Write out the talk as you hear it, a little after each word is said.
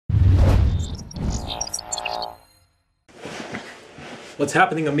What's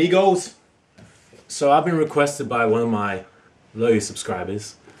happening, amigos? So I've been requested by one of my loyal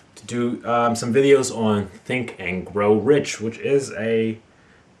subscribers to do some videos on Think and Grow Rich, which is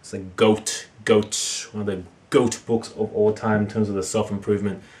it's a goat, one of the GOAT books of all time in terms of the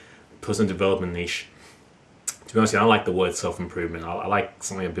self-improvement, personal development niche. To be honest, I don't like the word self-improvement. I like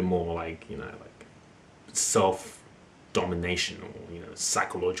something a bit more like, like self-domination or,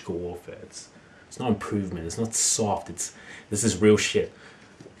 psychological warfare. It's not improvement. It's not soft. This is real shit.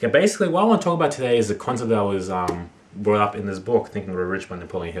 Okay, basically, what I want to talk about today is the concept that was brought up in this book, Think and Grow Rich by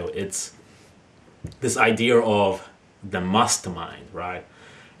Napoleon Hill. It's this idea of the mastermind, right?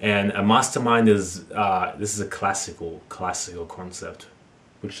 And a mastermind is this is a classical concept,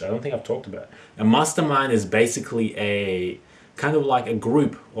 which I don't think I've talked about. A mastermind is basically a kind of like a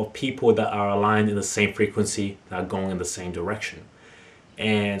group of people that are aligned in the same frequency, that are going in the same direction.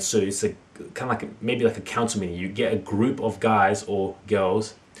 And so it's a kind of like maybe like a council meeting. You get a group of guys or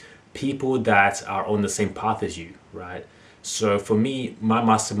girls, people that are on the same path as you, right? So for me, my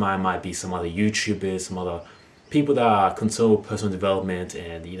mastermind might be some other YouTubers, some other people that are concerned with personal development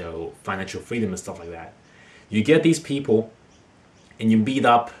and financial freedom and stuff like that. You get these people and you meet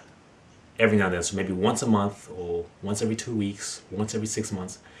up every now and then, so maybe once a month or once every 2 weeks, once every 6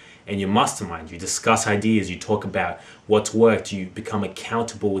 months, and you mastermind, you discuss ideas, you talk about what's worked, you become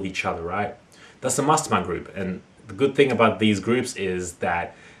accountable with each other, right? That's the mastermind group. And the good thing about these groups is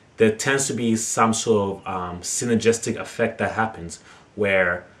that there tends to be some sort of synergistic effect that happens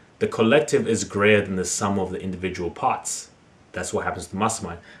where the collective is greater than the sum of the individual parts. That's what happens to the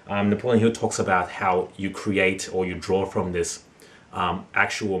mastermind. Napoleon Hill talks about how you create or you draw from this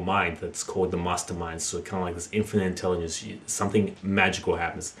actual mind that's called the mastermind. So kind of like this infinite intelligence, something magical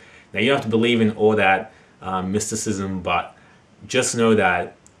happens. Now you don't have to believe in all that mysticism, but just know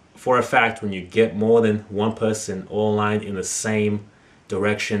that for a fact, when you get more than one person all aligned in the same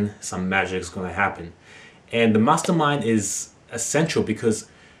direction, some magic is going to happen. And the mastermind is essential because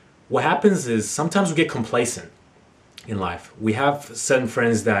what happens is sometimes we get complacent in life. We have certain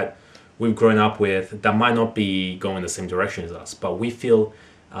friends that we've grown up with that might not be going the same direction as us, but we feel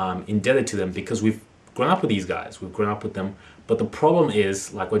indebted to them because we've grown up with these guys. We've grown up with them. But the problem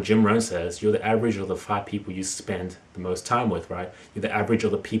is, like what Rohn says, you're the average of the 5 people you spend the most time with, right? You're the average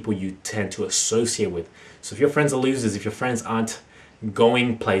of the people you tend to associate with. So if your friends are losers, if your friends aren't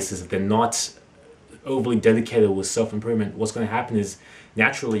going places, if they're not overly dedicated with self-improvement, what's going to happen is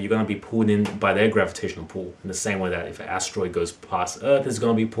naturally you're going to be pulled in by their gravitational pull, in the same way that if an asteroid goes past Earth, it's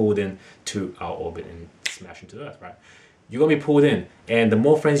going to be pulled in to our orbit and smash into Earth, right? You're going to be pulled in, and the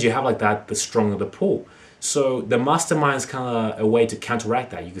more friends you have like that, the stronger the pull. So the mastermind is kind of a way to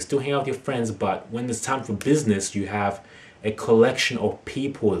counteract that. You can still hang out with your friends, but when it's time for business, you have a collection of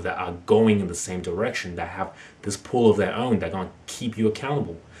people that are going in the same direction, that have this pull of their own, that are going to keep you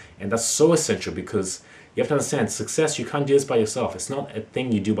accountable. And that's so essential because you have to understand, success, you can't do this by yourself. It's not a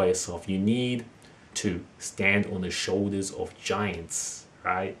thing you do by yourself. You need to stand on the shoulders of giants,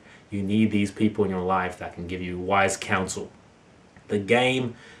 right? You need these people in your life that can give you wise counsel. The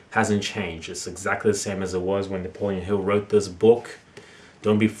game hasn't changed. It's exactly the same as it was when Napoleon Hill wrote this book.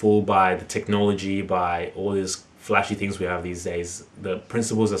 Don't be fooled by the technology, by all these flashy things we have these days. The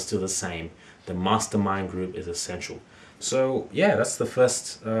principles are still the same. The mastermind group is essential. So yeah, that's the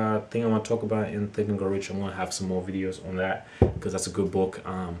first thing I want to talk about in Think and Grow Rich. I'm going to have some more videos on that because that's a good book.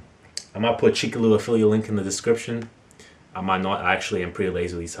 I might put a cheeky little affiliate link in the description. I might not. Actually, I'm pretty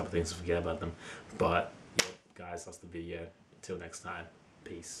lazy with these type of things to forget about them. But yeah, guys, that's the video. Until next time,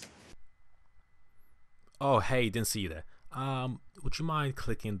 peace. Oh, hey, didn't see you there. Would you mind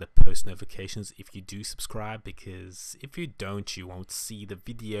clicking the post notifications if you do subscribe? Because if you don't, you won't see the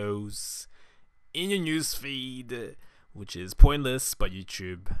videos in your newsfeed, which is pointless, but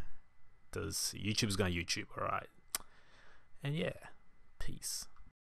YouTube's gonna YouTube, alright? And yeah, peace.